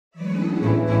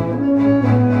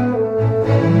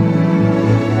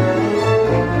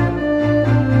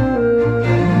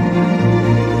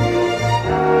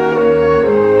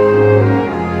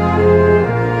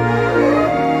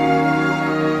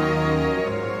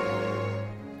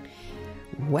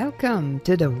Welcome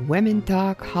to the Women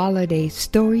Talk Holiday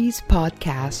Stories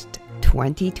Podcast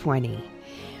 2020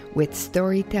 with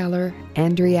storyteller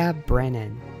Andrea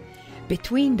Brennan.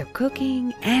 Between the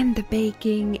cooking and the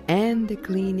baking and the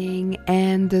cleaning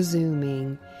and the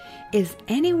Zooming, is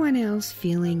anyone else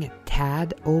feeling a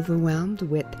tad overwhelmed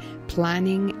with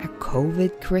planning a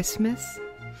COVID Christmas?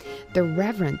 The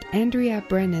Reverend Andrea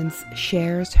Brennan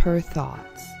shares her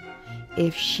thoughts.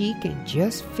 If she can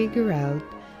just figure out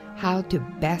how to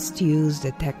best use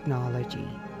the technology.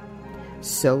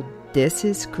 So this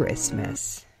is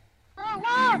Christmas.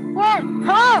 What?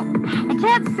 Hello? I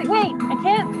can't see. Wait, I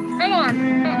can't. Hang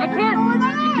on. I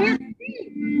can't see.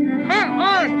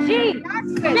 Oh, gee.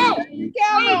 No.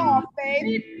 Camera off,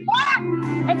 babe.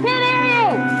 I can't hear you.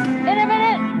 In a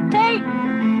minute. Kate.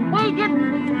 Wait,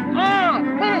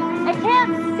 wait. I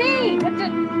can't see. Okay.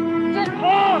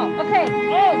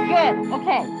 Oh, good.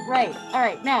 Okay, right. All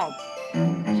right, now.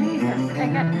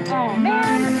 Jesus, oh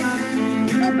man.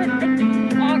 Geez,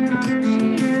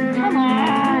 come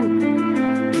on.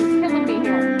 It's killing me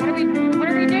here. What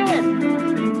are we doing?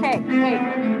 Okay, wait.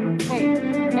 Okay.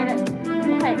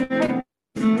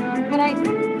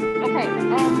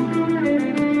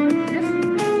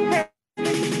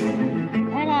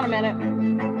 Hang on a minute.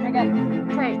 I got,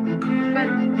 okay.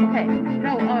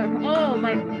 No, oh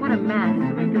my, what a mess.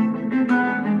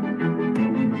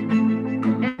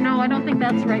 I don't think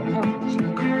that's right. Oh, geez.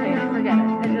 Okay, forget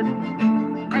it.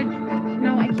 I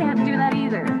can't do that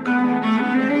either. Come on.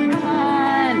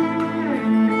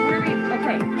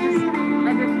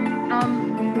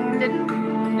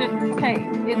 Okay.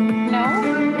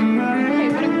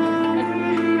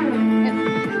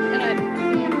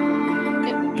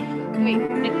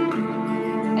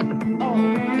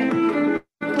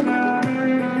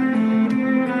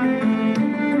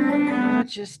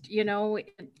 No?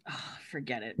 Okay,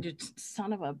 forget it. Just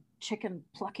son of a chicken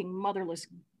plucking motherless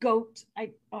goat.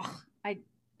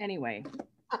 Anyway.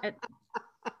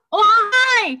 Oh,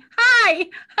 hi.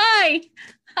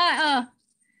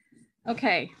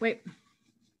 Okay, wait.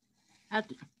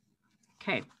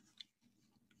 Okay.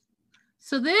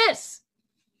 So this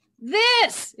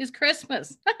is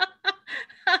Christmas.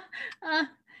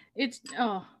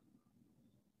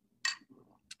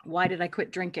 Why did I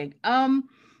quit drinking?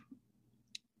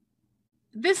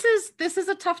 This is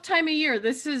a tough time of year.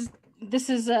 This is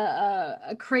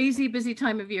a crazy busy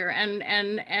time of year,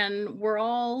 and we're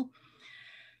all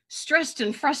stressed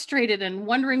and frustrated and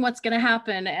wondering what's going to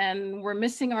happen, and we're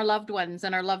missing our loved ones,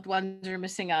 and our loved ones are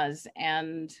missing us,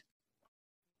 and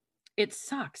it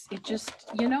sucks. It just,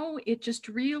 it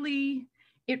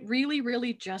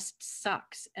really just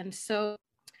sucks. And so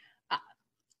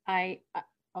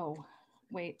oh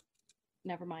wait,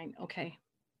 never mind. Okay,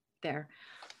 there.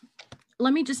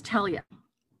 Let me just tell you,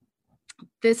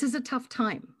 this is a tough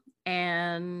time,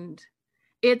 and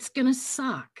it's going to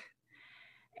suck.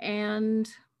 And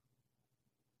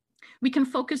we can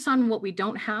focus on what we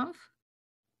don't have.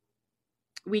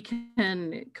 We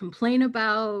can complain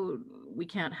about, we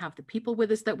can't have the people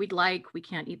with us that we'd like. We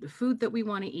can't eat the food that we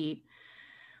want to eat.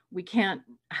 We can't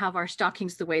have our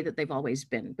stockings the way that they've always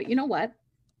been. But you know what?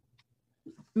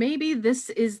 Maybe this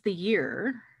is the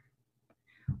year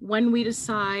when we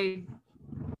decide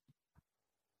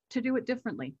to do it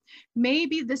differently.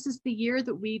 Maybe this is the year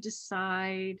that we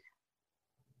decide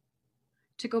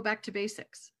to go back to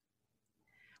basics.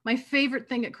 My favorite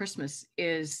thing at Christmas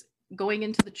is going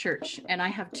into the church, and I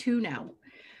have two now.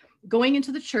 Going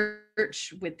into the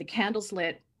church with the candles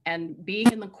lit and being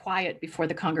in the quiet before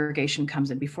the congregation comes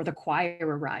in, before the choir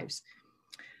arrives.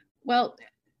 Well,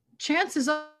 chances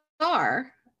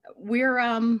are we're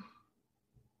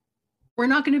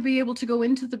not going to be able to go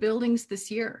into the buildings this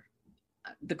year.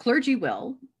 The clergy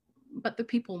will, but the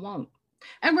people won't.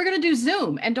 And we're going to do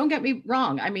Zoom. And don't get me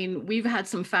wrong. I mean, we've had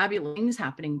some fabulous things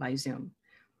happening by Zoom.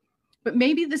 But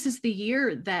maybe this is the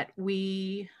year that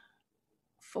we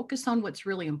focus on what's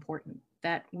really important,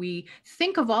 that we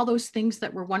think of all those things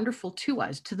that were wonderful to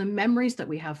us, to the memories that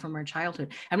we have from our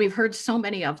childhood. And we've heard so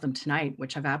many of them tonight,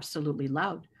 which I've absolutely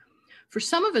loved. For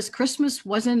some of us, Christmas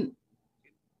wasn't,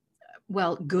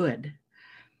 well, good.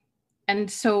 And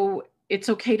so it's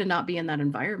okay to not be in that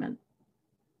environment.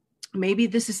 Maybe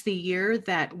this is the year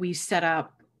that we set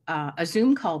up a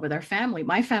Zoom call with our family.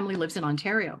 My family lives in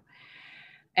Ontario.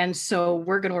 And so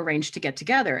we're going to arrange to get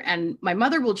together. And my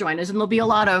mother will join us, and there'll be a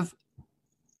lot of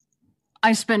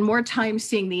I spend more time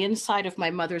seeing the inside of my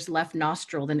mother's left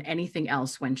nostril than anything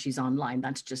else when she's online.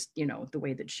 That's just, the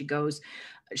way that she goes.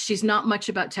 She's not much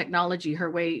about technology.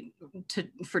 Her way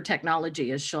for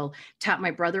technology is she'll tap my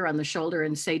brother on the shoulder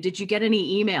and say, "Did you get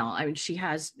any email?"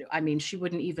 She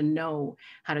wouldn't even know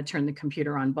how to turn the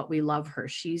computer on, but we love her.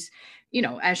 She's,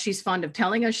 as she's fond of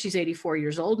telling us, she's 84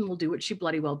 years old and will do what she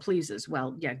bloody well pleases.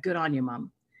 Well, yeah, good on you,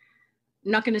 Mom.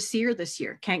 Not going to see her this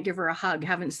year. Can't give her a hug.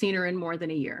 Haven't seen her in more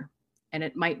than a year. And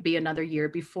it might be another year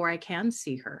before I can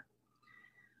see her.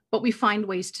 But we find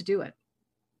ways to do it.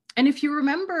 And if you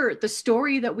remember the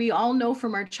story that we all know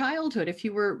from our childhood, if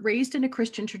you were raised in a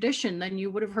Christian tradition, then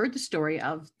you would have heard the story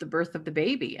of the birth of the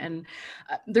baby. And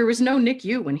there was no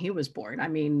NICU when he was born. I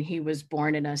mean, he was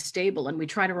born in a stable, and we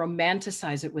try to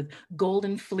romanticize it with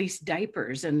golden fleece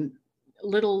diapers and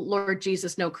little Lord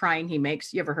Jesus, no crying he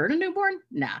makes. You ever heard a newborn?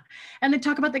 Nah. And they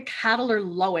talk about the cattle are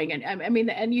lowing. And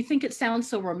and you think it sounds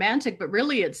so romantic, but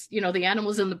really it's, the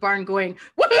animals in the barn going,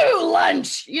 woohoo,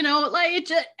 lunch,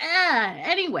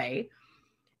 Anyway,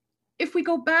 if we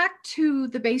go back to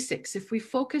the basics, if we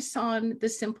focus on the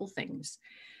simple things,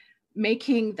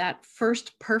 making that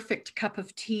first perfect cup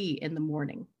of tea in the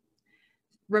morning,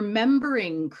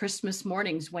 remembering Christmas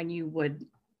mornings when you would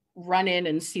run in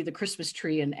and see the Christmas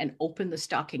tree and open the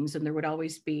stockings, and there would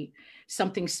always be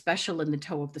something special in the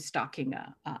toe of the stocking,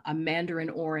 a mandarin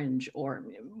orange, or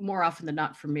more often than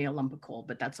not for me, a lump of coal,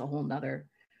 but that's a whole nother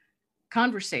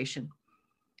conversation.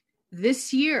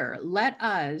 This year, let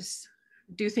us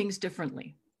do things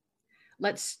differently.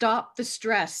 Let's stop the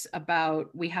stress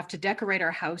about we have to decorate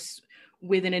our house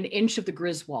within an inch of the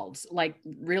Griswolds. Like,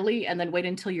 really? And then wait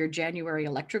until your January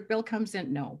electric bill comes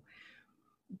in? No.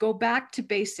 Go back to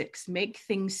basics, make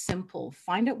things simple,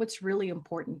 find out what's really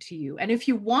important to you. And if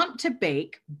you want to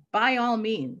bake, by all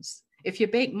means, if you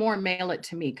bake more, mail it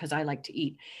to me because I like to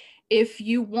eat. If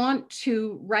you want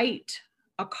to write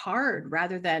a card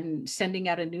rather than sending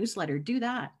out a newsletter, do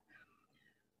that.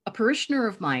 A parishioner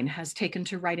of mine has taken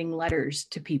to writing letters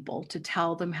to people to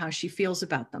tell them how she feels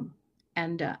about them.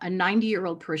 And a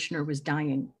 90-year-old parishioner was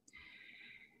dying.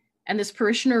 And this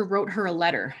parishioner wrote her a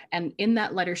letter. And in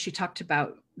that letter, she talked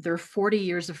about their 40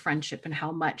 years of friendship and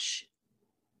how much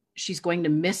she's going to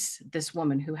miss this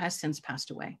woman who has since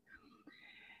passed away.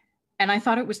 And I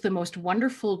thought it was the most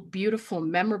wonderful, beautiful,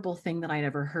 memorable thing that I'd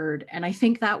ever heard. And I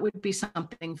think that would be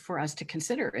something for us to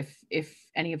consider if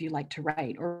any of you like to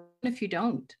write, or if you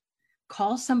don't,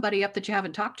 call somebody up that you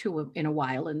haven't talked to in a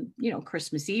while, and,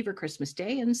 Christmas Eve or Christmas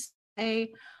Day, and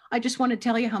say, "I just want to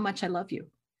tell you how much I love you."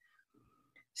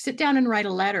 Sit down and write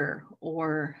a letter,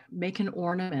 or make an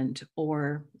ornament,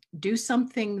 or do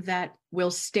something that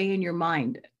will stay in your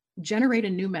mind. Generate a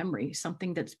new memory,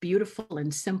 something that's beautiful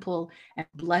and simple and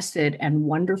blessed and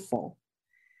wonderful.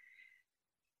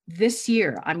 This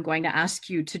year, I'm going to ask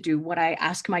you to do what I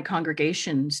ask my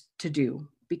congregations to do.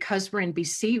 Because we're in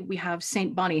BC, we have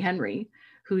St. Bonnie Henry,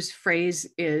 whose phrase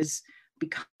is, "Be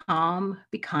calm,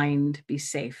 be kind, be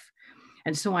safe."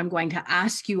 And so I'm going to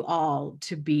ask you all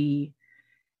to be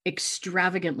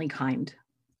extravagantly kind.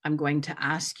 I'm going to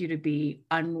ask you to be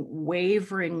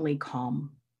unwaveringly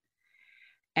calm,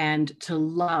 and to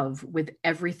love with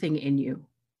everything in you,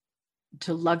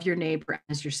 to love your neighbor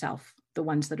as yourself, the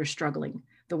ones that are struggling,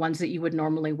 the ones that you would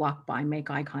normally walk by, make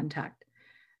eye contact.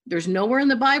 There's nowhere in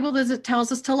the Bible that it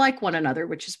tells us to like one another,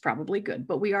 which is probably good,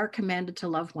 but we are commanded to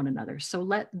love one another. So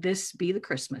let this be the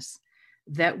Christmas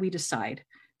that we decide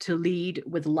to lead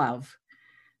with love,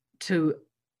 to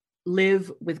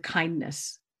live with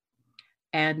kindness,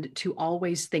 and to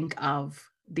always think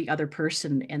of the other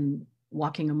person and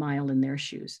walking a mile in their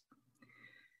shoes.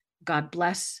 God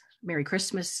bless. Merry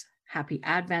Christmas. Happy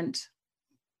Advent.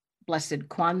 Blessed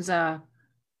Kwanzaa.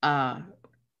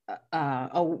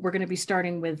 We're going to be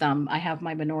starting with, I have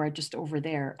my menorah just over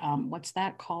there. What's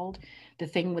that called? The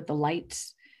thing with the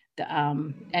lights.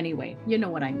 Anyway, you know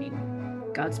what I mean.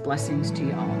 God's blessings to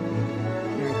you all.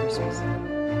 Merry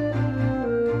Christmas.